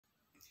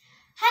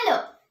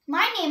Hello,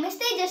 my name is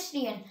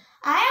Tejasrian.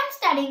 I am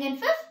studying in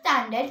 5th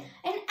standard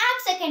in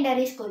ACTS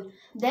Secondary School.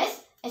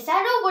 This is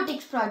our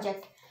robotics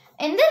project.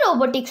 In the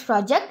robotics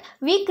project,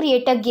 we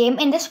create a game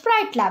in the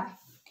Sprite Lab.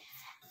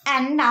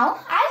 And now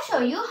I'll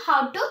show you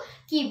how to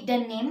keep the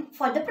name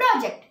for the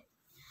project.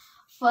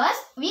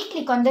 First, we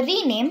click on the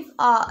rename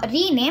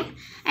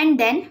and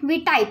then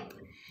we type.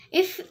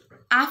 If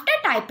after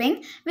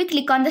typing, we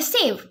click on the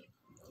save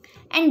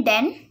and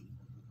then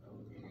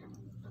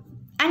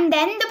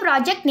the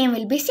project name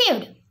will be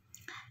saved.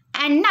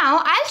 And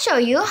now I'll show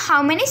you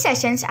how many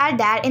sessions are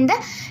there in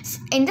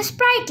the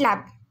Sprite Lab.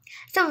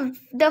 So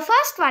the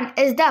first one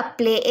is the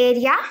play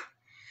area.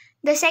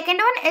 The second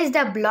one is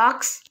the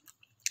blocks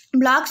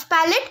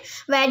palette,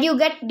 where you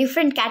get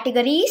different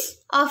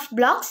categories of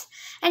blocks,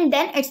 and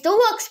then it's the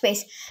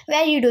workspace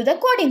where you do the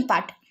coding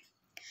part.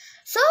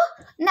 So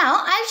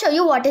now I'll show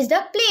you what is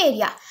the play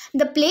area.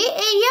 The play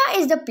area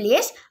is the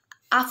place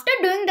after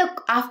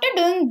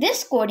doing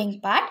this coding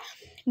part,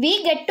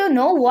 we get to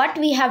know what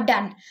we have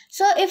done.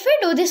 So if we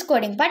do this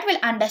coding part, we'll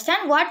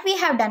understand what we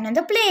have done in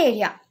the play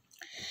area.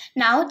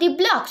 Now the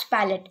blocks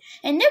palette.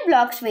 In the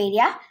blocks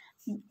area,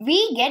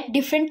 we get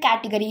different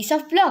categories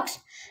of blocks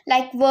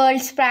like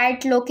world,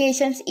 sprite,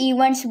 locations,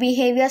 events,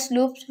 behaviors,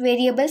 loops,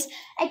 variables,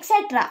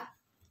 etc.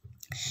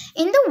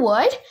 In the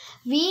world,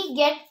 we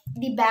get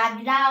the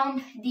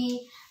background,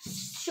 the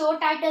show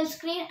title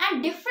screen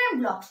and different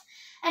blocks.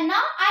 And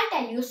now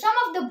I'll tell you some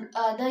of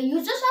the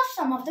uses of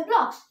some of the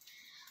blocks.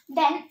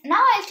 Then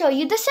now I'll show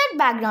you the set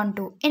background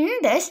too. In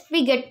this,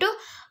 we get to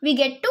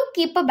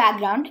keep a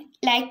background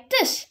like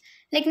this.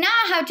 Like now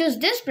I have choose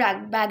this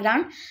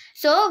background,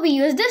 so we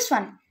use this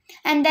one.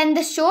 And then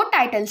the show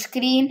title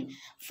screen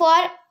for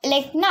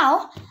like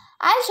now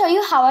I'll show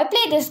you how I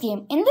play this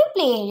game. In the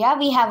play area,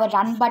 we have a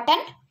run button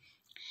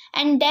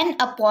and then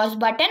a pause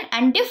button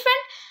and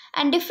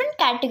different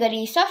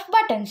categories of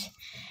buttons.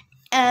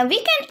 We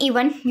can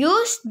even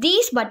use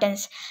these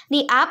buttons,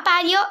 the up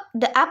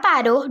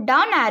arrow,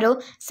 down arrow,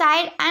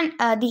 side and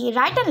the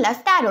right and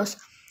left arrows.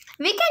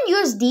 We can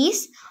use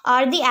these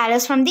or the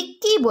arrows from the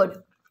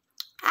keyboard.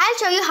 I'll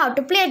show you how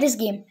to play this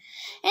game.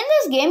 In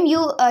this game,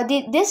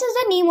 this is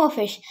the Nemo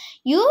fish.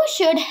 You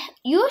should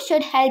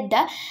help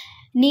the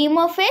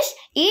Nemo fish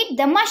eat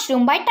the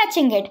mushroom by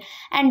touching it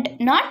and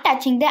not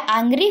touching the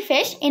angry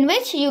fish, in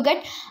which you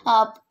get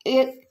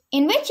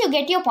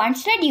your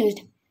points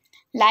reduced.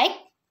 Like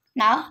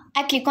now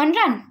I click on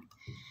run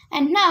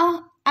and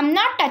now I'm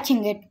not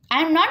touching it.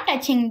 I'm not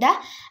touching the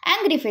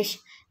angry fish.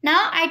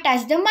 Now I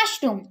touch the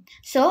mushroom,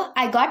 so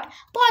I got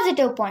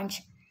positive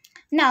points.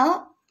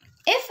 Now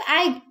if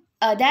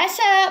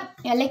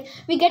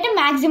we get a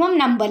maximum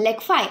number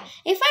like 5.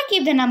 If I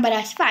keep the number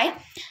as 5,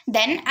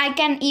 then I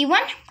can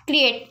even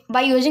create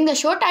by using the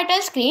show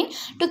title screen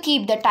to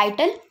keep the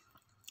title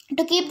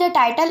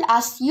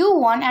as you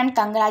won and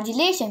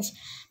congratulations.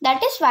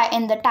 That is why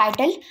in the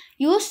title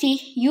you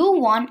see you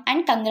won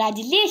and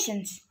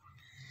congratulations.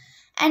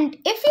 And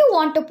if you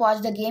want to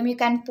pause the game, you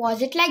can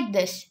pause it like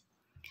this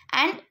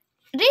and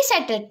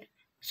reset it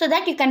so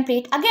that you can play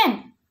it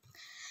again.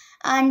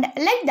 And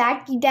like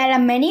that, there are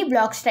many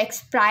blocks like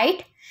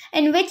sprite,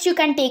 in which you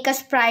can take a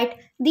sprite.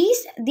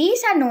 These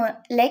are known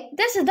like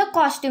this is the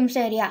costumes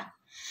area,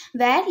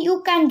 where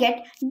you can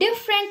get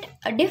different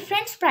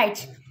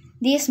sprites.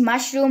 These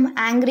mushroom,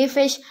 angry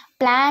fish,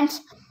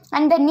 plants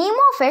and the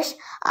Nemo fish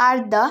are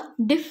the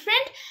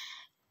different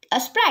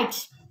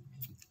sprites.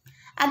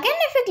 Again,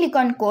 if we click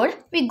on code,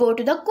 we go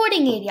to the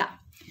coding area.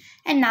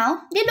 And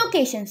now the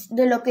locations.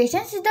 The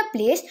locations is the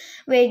place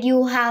where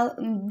you have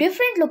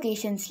different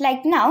locations.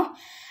 Like now,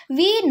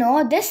 we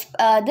know this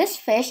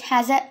fish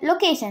has a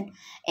location.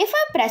 If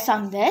I press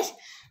on this,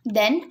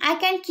 then I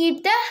can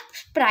keep the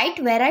sprite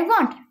where I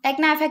want. Like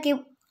now, if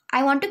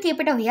I want to keep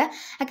it over here,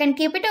 I can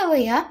keep it over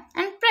here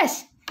and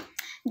press.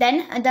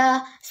 Then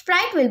the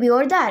sprite will be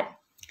over there.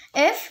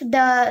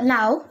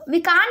 Now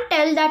we can't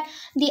tell that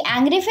the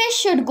angry fish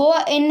should go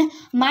in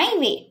my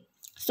way.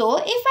 So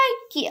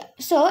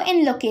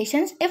in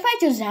locations, if I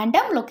choose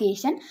random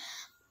location,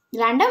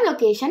 then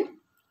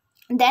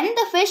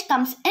the fish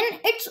comes in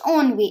its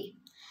own way.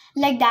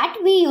 Like that,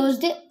 we use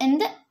in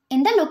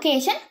the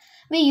location,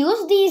 we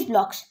use these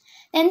blocks.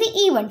 Then the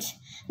events.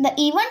 The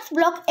events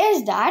block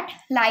is that,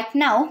 like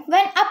now,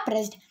 when up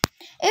pressed,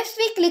 if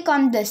we click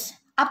on this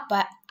up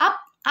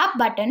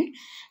button,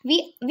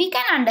 we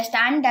can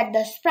understand that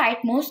the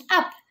sprite moves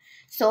up.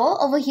 So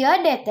over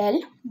here they tell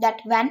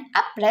that when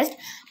up pressed,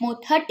 move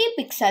 30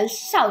 pixels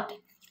south.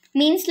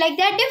 Means like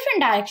there are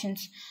different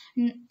directions.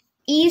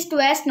 East,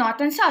 west, north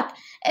and south.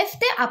 If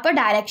the upper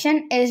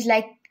direction is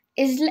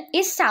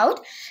south,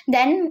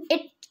 then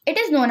it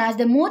is known as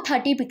the move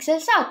 30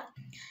 pixels south.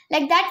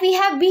 Like that, we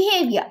have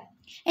behavior.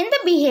 In the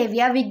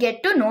behavior, we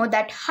get to know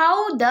that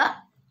how the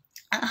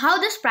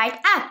sprite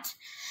acts.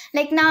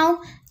 Like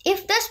now,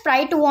 if the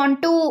sprite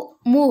want to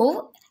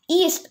move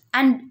east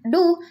and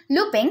do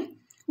looping,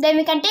 then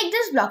we can take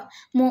this block,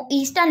 move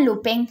east and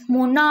looping,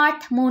 move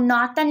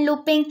north and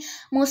looping,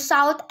 move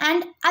south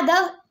and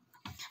other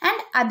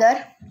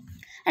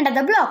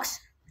blocks.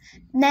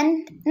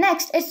 Then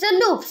next is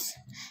the loops.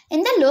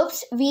 In the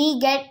loops, we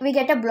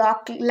get a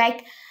block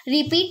like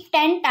repeat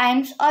 10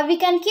 times, or we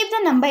can keep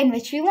the number in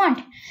which we want.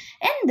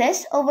 In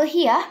this over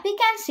here, we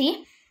can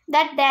see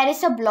that there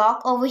is a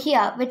block over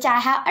here which I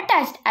have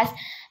attached as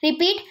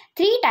repeat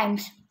 3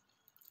 times,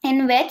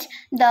 in which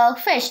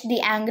the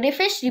angry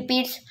fish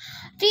repeats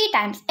 3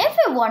 times. If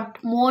we want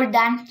more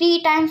than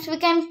 3 times, we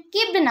can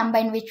keep the number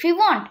in which we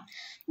want.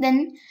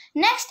 Then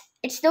next,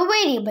 it's the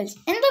variables.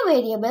 In the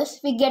variables,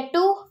 we get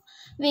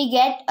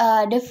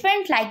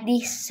different like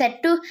the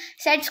set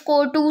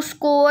score to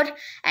score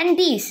and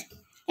these.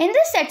 In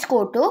the set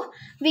score to,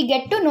 we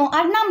get to know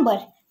our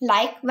number.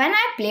 Like when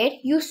I played,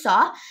 you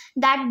saw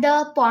that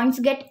the points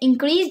get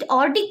increased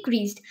or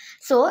decreased.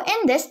 So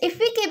in this, if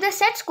we keep the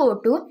set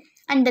score to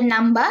and the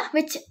number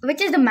which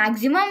is the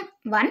maximum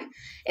one,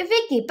 if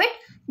we keep it,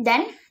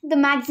 then the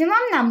maximum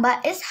number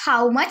is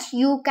how much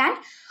you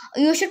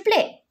should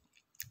play.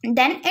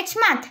 Then it's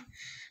math.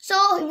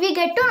 So we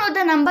get to know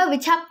the number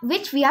which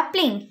we are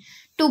playing.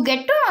 To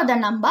get to know the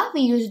number,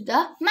 we use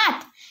the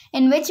math,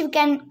 in which we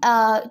can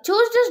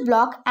choose this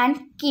block and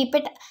keep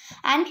it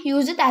and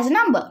use it as a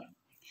number.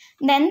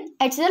 Then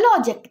it's the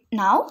logic.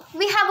 Now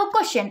we have a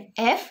question.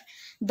 If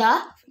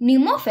the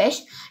Nemo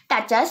fish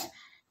touches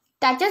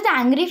the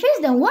angry fish,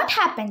 then what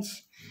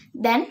happens?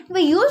 Then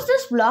we use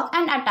this block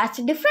and attach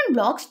different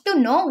blocks to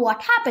know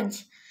what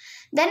happens.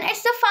 Then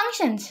it's the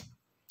functions.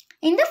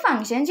 In the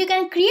functions, you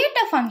can create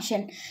a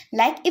function.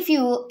 Like if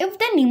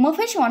the Nemo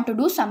fish want to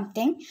do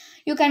something,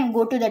 you can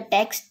go to the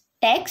text,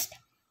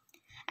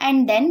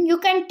 and then you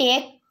can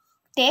take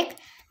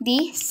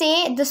the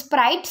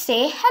sprite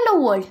say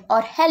hello world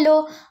or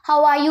hello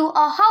how are you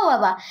or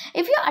however.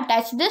 If you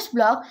attach this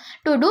block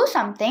to do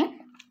something,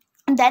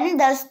 then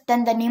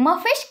the Nemo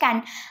fish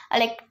can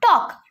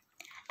talk.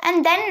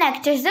 And then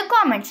next is the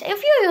comments.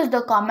 If you use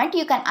the comment,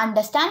 you can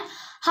understand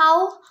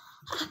how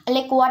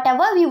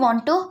whatever we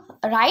want to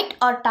write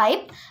or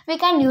type, we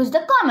can use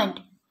the comment.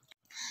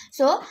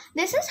 So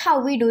this is how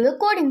we do the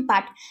coding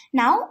part.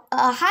 Now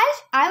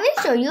I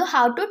will show you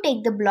how to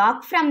take the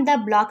block from the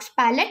blocks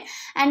palette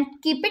and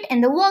keep it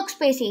in the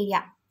workspace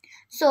area.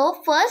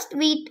 So first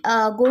we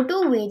go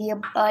to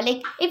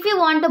variable. If we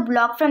want the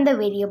block from the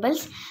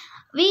variables,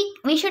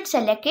 we should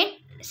select it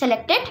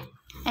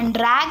and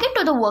drag it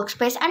to the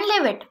workspace and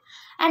leave it.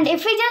 And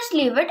if we just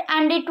leave it,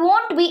 and it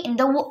won't be in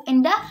the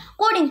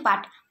coding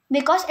part,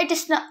 because it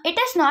is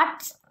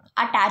not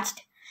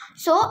attached.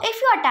 So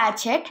if you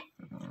attach it,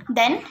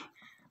 then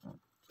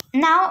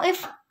now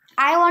if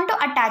I want to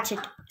attach it,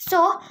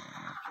 so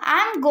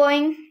I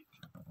will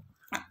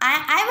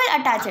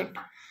attach it.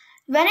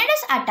 When it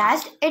is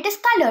attached, it is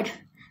colored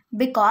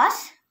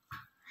because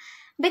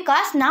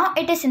now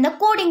it is in the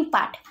coding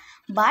part.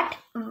 But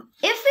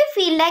if we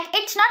feel like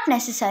it's not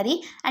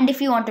necessary, and if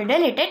you want to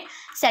delete it,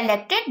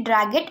 select it,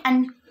 drag it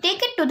and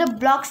take it to the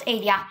blocks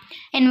area,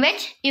 in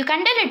which you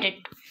can delete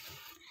it.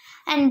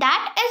 And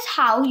that is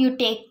how you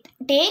take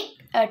the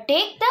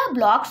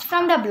blocks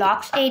from the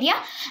blocks area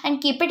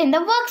and keep it in the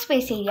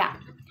workspace area.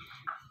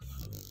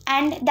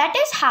 And that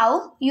is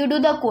how you do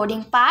the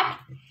coding part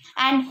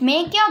and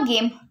make your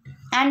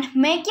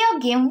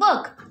game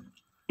work.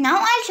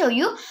 Now I'll show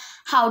you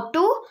how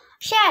to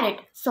share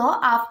it. So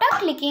after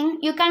clicking,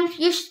 you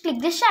should click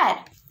the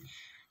share.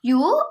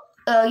 You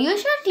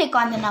should click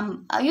on the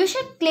number. You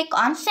should click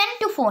on send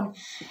to phone.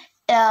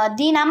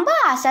 The number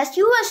asks as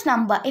US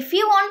number. If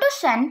you want to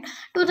send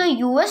to the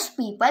US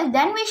people,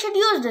 then we should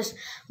use this.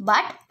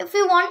 But if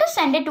we want to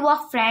send it to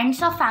our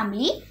friends or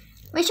family,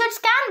 we should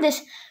scan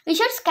this. We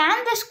should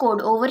scan this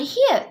code over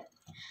here.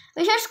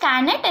 We should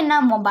scan it in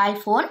a mobile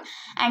phone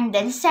and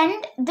then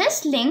send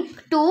this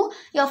link to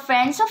your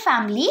friends or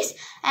families,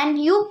 and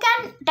you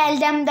can tell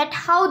them that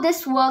how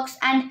this works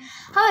and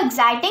how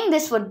exciting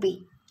this would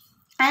be.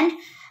 And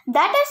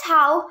that is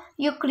how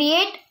you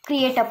create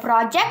a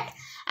project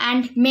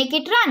and make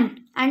it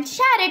run and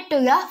share it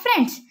to your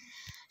friends.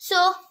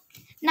 So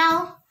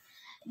now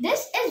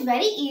this is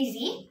very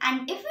easy,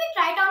 and if we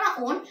try it on our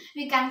own,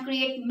 we can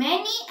create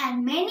many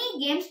and many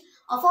games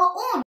of our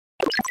own.